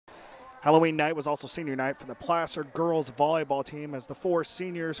Halloween night was also senior night for the Placer girls volleyball team as the four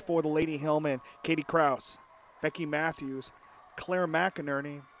seniors for the Lady Hillman, Katie Kraus, Becky Matthews, Claire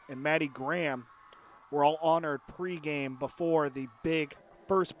McInerney, and Maddie Graham were all honored pregame before the big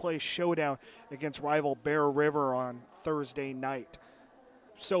first place showdown against rival Bear River on Thursday night.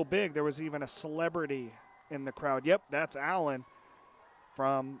 So big, there was even a celebrity in the crowd. Yep, that's Alan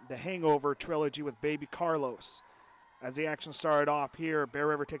from the Hangover trilogy with Baby Carlos. As the action started off here, Bear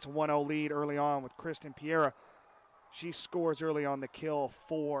River takes a 1-0 lead early on with Kristen Piera. She scores early on the kill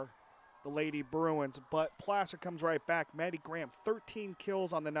for the Lady Bruins, but Placer comes right back. Maddie Graham, 13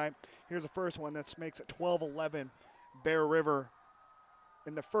 kills on the night. Here's the first one. That makes it 12-11 Bear River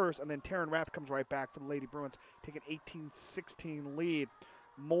in the first, and then Taryn Rath comes right back for the Lady Bruins, taking 18-16 lead.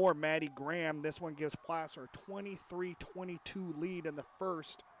 More Maddie Graham. This one gives Placer a 23-22 lead in the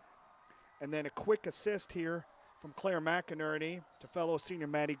first. And then a quick assist here from Claire McInerney to fellow senior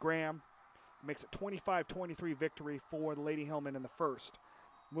Maddie Graham. Makes it 25-23 victory for the Lady Hillman in the first.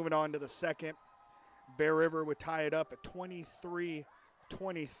 Moving on to the second, Bear River would tie it up at 23-23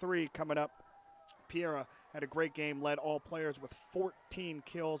 coming up. Piera had a great game, led all players with 14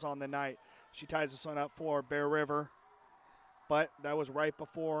 kills on the night. She ties this one up for Bear River. But that was right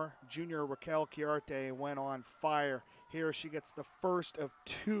before junior Raquel Chiarte went on fire. Here she gets the first of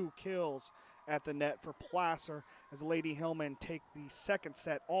 2 kills at the net for Placer as Lady Hillman take the second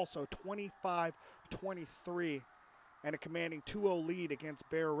set, also 25-23, and a commanding 2-0 lead against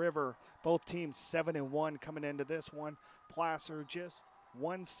Bear River. Both teams 7-1 coming into this one. Placer just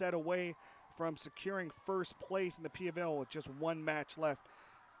one set away from securing first place in the PFL with just one match left.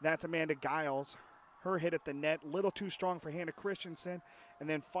 That's Amanda Giles. Her hit at the net, a little too strong for Hannah Christensen. And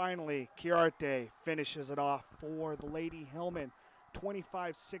then finally, Chiarte finishes it off for the Lady Hillman.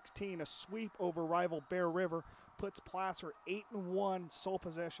 25-16, a sweep over rival Bear River, puts Placer 8-1, sole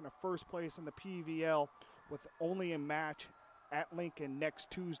possession of first place in the PVL with only a match at Lincoln next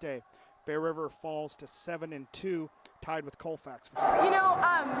Tuesday. Bear River falls to 7-2, tied with Colfax. You know,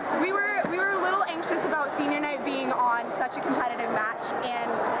 we were a little anxious about senior night being on such a competitive match,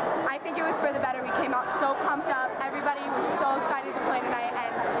 and I think it was for the better. We came out so pumped up. Everybody was so excited to play tonight,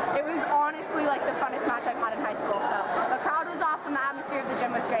 and it was honestly like the funnest match I've had in high school. So the crowd was awesome. The atmosphere of the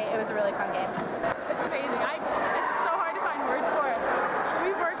gym was great. It was a really fun game. It's amazing. It's so hard to find words for it.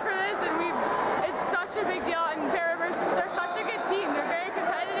 We've worked for this, and it's such a big deal. And Bear River, they're such a good team. They're very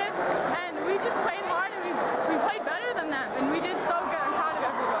competitive, and we just played hard, and we played better than them, and we did so good. I'm proud of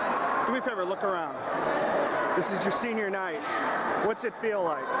everyone. Do me a favor, look around. This is your senior night. What's it feel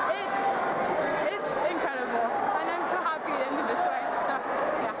like? It's incredible, and I'm so happy it ended this way. So,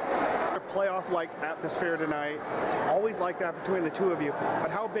 yeah. Playoff-like atmosphere tonight. It's always like that between the two of you.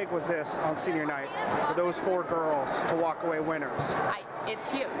 But how big was this on senior night for those 4 girls to walk away winners? It's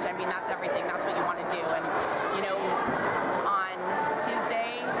huge. I mean, that's everything. That's what you want to do. And, you know, on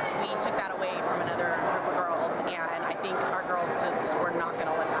Tuesday, we took that away from another group of girls. And I think our girls just were not going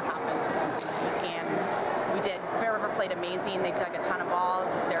to let that happen to them tonight. And we did. Bear River played amazing. They dug a ton of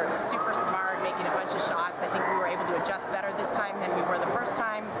balls. They're super smart, making a bunch of shots. I think we were able to adjust better this time than we were the first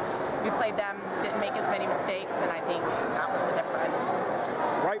time we played them. Didn't make as many mistakes, and I think that was the difference.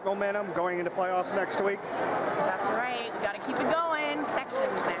 Right momentum going into playoffs next week? That's right. We got to keep it going.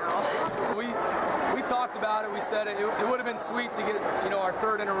 Sections now. We talked about it. We said it would have been sweet to get, you know, our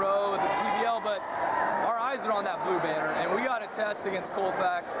 3rd in a row at the PVL, but our eyes are on that blue banner, and we got to test against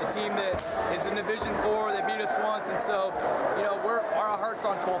Colfax, a team that is in Division 4. They beat us once, and so, you know, our heart's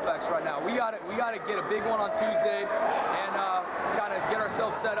on Colfax right now. We got to get a big one on Tuesday, and kind of get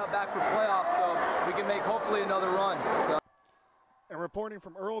ourselves set up back for playoffs so we can make hopefully another run. So. And reporting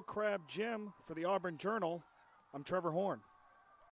from Earl Crabb Gym for the Auburn Journal, I'm Trevor Horn.